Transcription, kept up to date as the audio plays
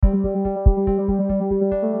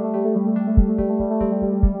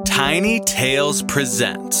Tiny Tales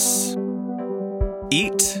presents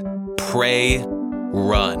Eat, Pray,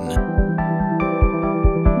 Run.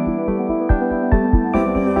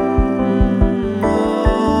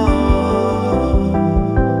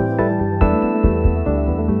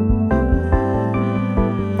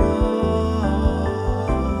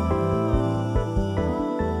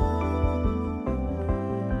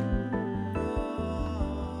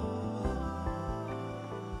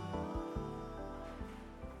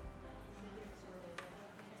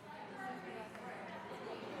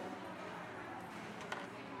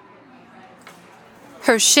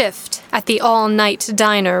 Her shift at the all-night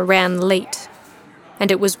diner ran late,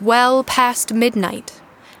 and it was well past midnight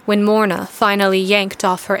when Morna finally yanked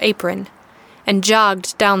off her apron and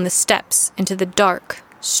jogged down the steps into the dark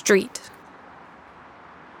street.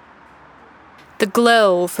 The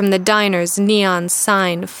glow from the diner's neon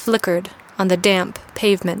sign flickered on the damp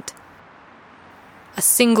pavement. A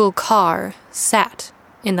single car sat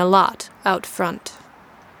in the lot out front.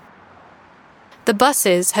 The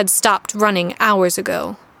buses had stopped running hours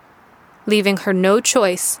ago, leaving her no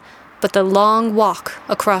choice but the long walk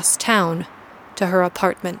across town to her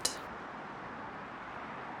apartment.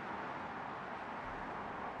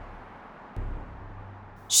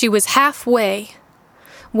 She was halfway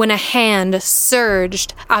when a hand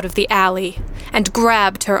surged out of the alley and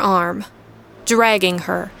grabbed her arm, dragging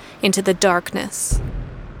her into the darkness.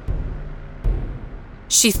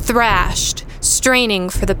 She thrashed, straining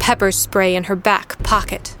for the pepper spray in her back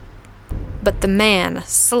pocket. But the man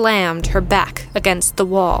slammed her back against the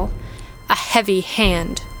wall, a heavy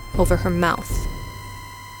hand over her mouth.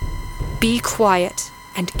 "Be quiet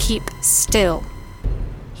and keep still,"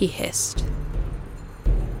 he hissed.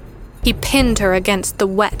 He pinned her against the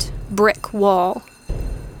wet brick wall,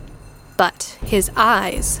 but his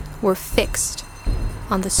eyes were fixed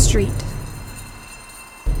on the street.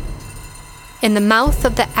 In the mouth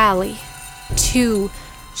of the alley, two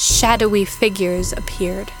shadowy figures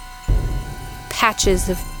appeared, patches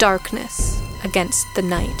of darkness against the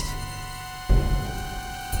night.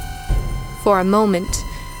 For a moment,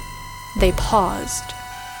 they paused.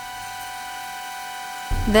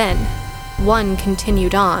 Then, one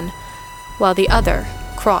continued on, while the other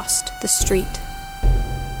crossed the street.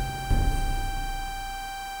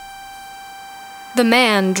 The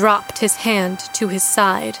man dropped his hand to his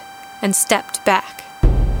side and stepped back.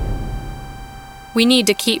 "We need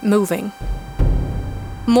to keep moving."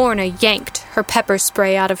 Morna yanked her pepper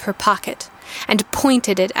spray out of her pocket and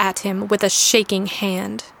pointed it at him with a shaking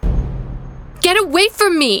hand. "Get away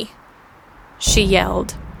from me!" she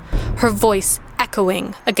yelled, her voice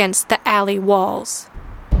echoing against the alley walls.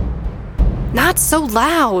 "Not so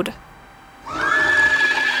loud!"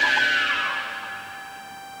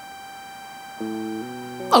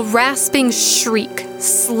 A rasping shriek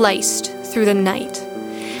sliced through the night,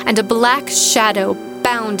 and a black shadow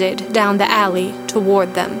bounded down the alley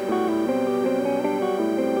toward them.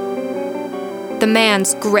 The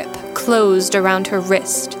man's grip closed around her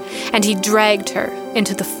wrist, and he dragged her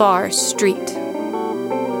into the far street.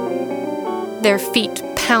 Their feet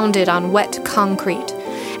pounded on wet concrete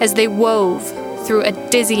as they wove through a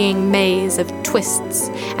dizzying maze of twists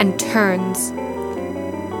and turns,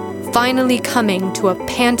 finally coming to a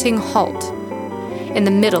panting halt in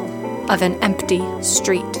the middle of an empty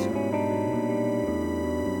street.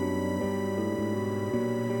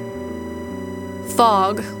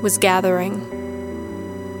 Fog was gathering.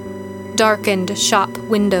 Darkened shop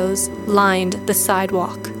windows lined the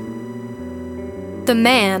sidewalk. The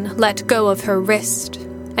man let go of her wrist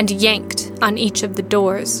and yanked on each of the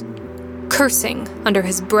doors, cursing under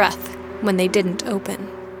his breath when they didn't open.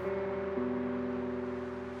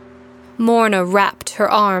 Morna wrapped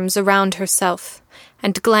her arms around herself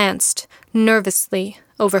and glanced nervously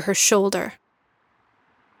over her shoulder.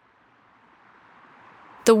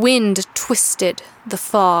 The wind twisted the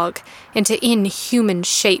fog into inhuman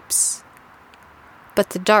shapes,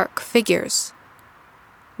 but the dark figures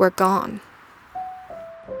were gone.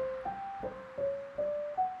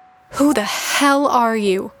 "Who the hell are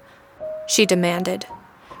you?" she demanded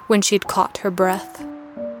when she'd caught her breath.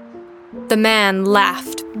 The man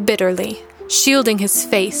laughed bitterly, shielding his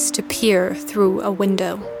face to peer through a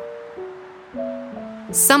window.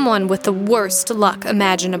 "Someone with the worst luck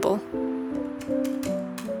imaginable."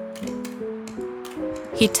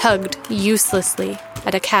 He tugged uselessly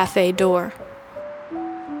at a cafe door.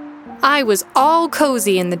 "I was all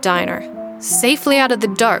cozy in the diner, safely out of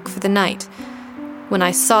the dark for the night, when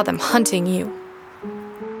I saw them hunting you.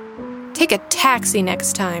 Take a taxi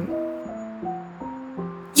next time."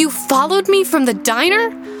 "You followed me from the diner?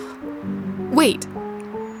 Wait,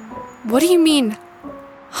 what do you mean,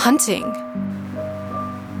 Hunting.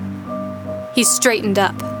 He straightened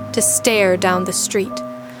up to stare down the street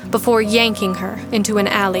before yanking her into an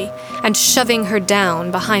alley and shoving her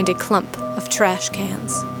down behind a clump of trash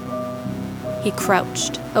cans. He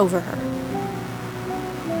crouched over her.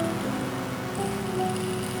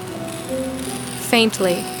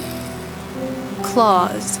 Faintly,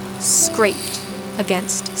 claws scraped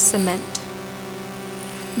against cement,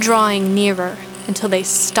 drawing nearer until they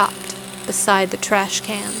stopped beside the trash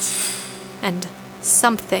cans, and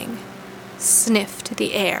something sniffed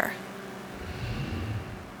the air.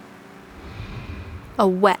 A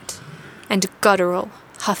wet and guttural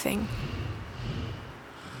huffing.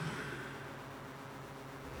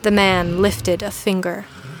 The man lifted a finger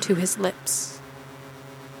to his lips.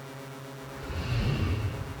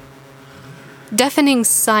 Deafening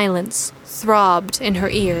silence throbbed in her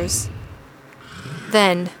ears.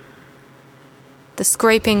 Then, the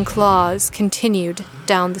scraping claws continued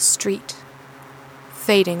down the street,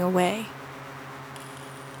 fading away.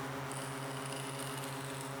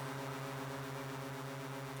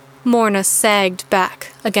 Morna sagged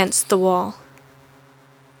back against the wall.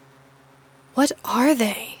 What are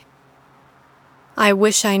they? I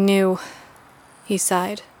wish I knew, he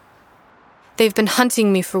sighed. They've been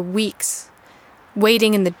hunting me for weeks,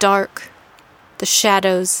 waiting in the dark, the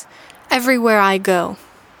shadows, everywhere I go.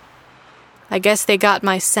 I guess they got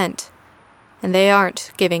my scent, and they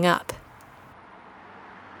aren't giving up.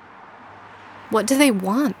 What do they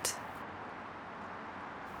want?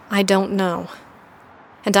 I don't know,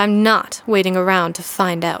 and I'm not waiting around to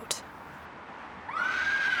find out.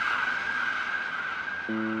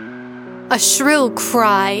 A shrill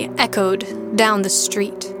cry echoed down the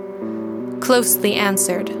street, closely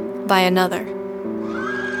answered by another.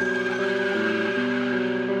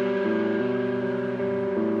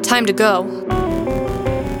 Time to go.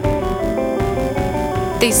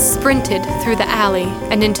 They sprinted through the alley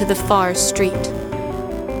and into the far street.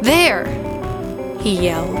 There! He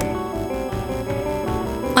yelled.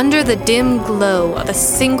 Under the dim glow of a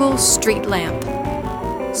single street lamp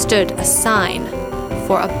stood a sign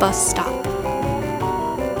for a bus stop.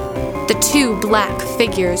 The two black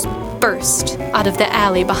figures burst out of the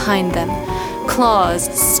alley behind them, claws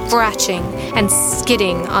scratching and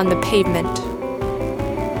skidding on the pavement.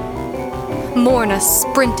 Morna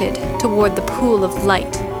sprinted toward the pool of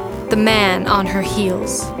light, the man on her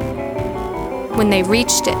heels. When they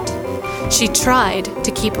reached it, she tried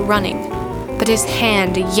to keep running, but his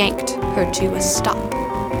hand yanked her to a stop.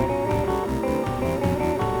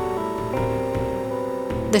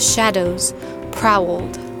 The shadows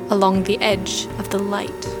prowled along the edge of the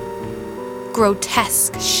light.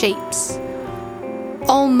 Grotesque shapes,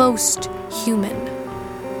 almost human,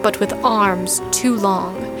 but with arms too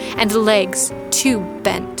long and legs too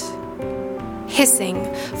bent,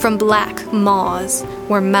 hissing from black maws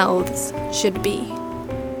where mouths should be.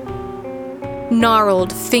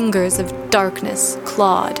 Gnarled fingers of darkness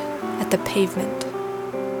clawed at the pavement.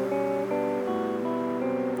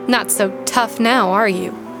 Not so tough now, are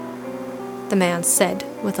you? The man said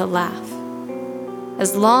with a laugh.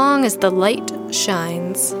 As long as the light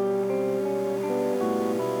shines.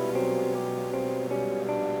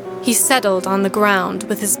 He settled on the ground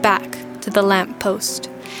with his back to the lamppost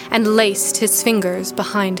and laced his fingers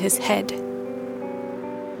behind his head.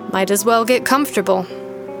 Might as well get comfortable.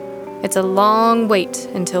 It's a long wait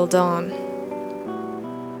until dawn.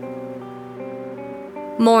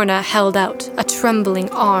 Morna held out a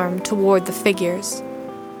trembling arm toward the figures,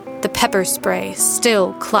 the pepper spray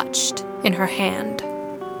still clutched in her hand.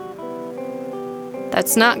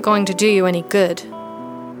 That's not going to do you any good,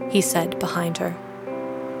 he said behind her.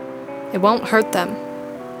 It won't hurt them.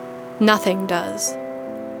 Nothing does.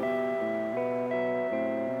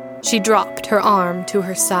 She dropped her arm to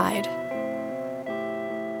her side.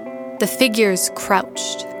 The figures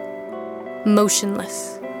crouched,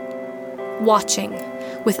 motionless, watching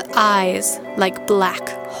with eyes like black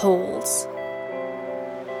holes.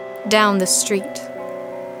 Down the street,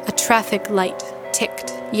 a traffic light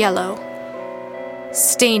ticked yellow,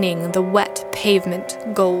 staining the wet pavement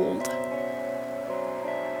gold.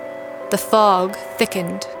 The fog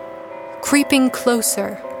thickened, creeping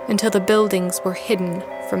closer until the buildings were hidden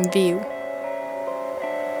from view.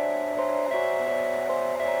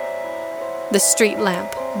 The street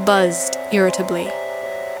lamp buzzed irritably,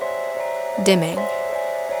 dimming.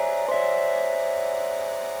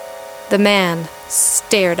 The man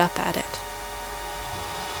stared up at it.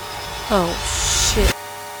 Oh, shit.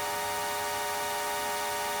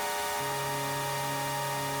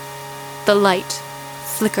 The light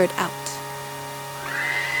flickered out.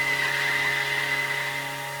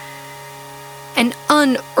 An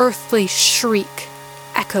unearthly shriek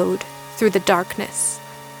echoed through the darkness.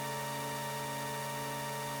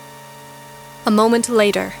 A moment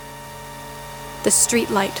later, the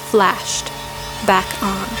streetlight flashed back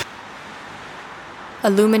on,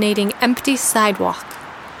 illuminating empty sidewalk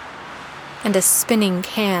and a spinning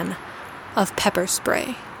can of pepper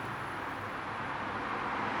spray.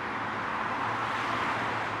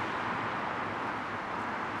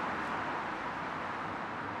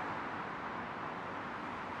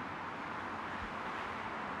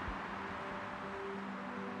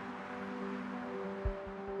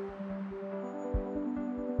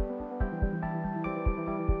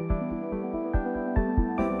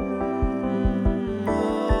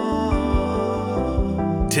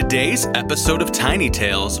 Today's episode of Tiny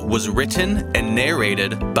Tales was written and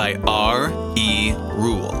narrated by R.E.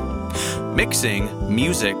 Rule. Mixing,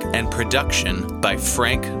 music, and production by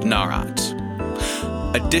Frank Narat.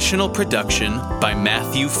 Additional production by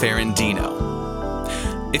Matthew Ferrandino.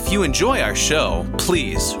 If you enjoy our show,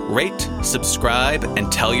 please rate, subscribe,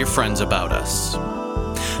 and tell your friends about us.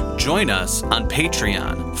 Join us on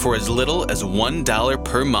Patreon for as little as $1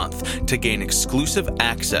 per month to gain exclusive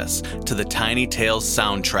access to the Tiny Tales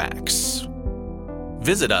soundtracks.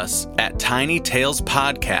 Visit us at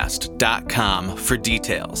tinytalespodcast.com for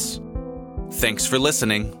details. Thanks for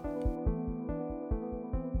listening.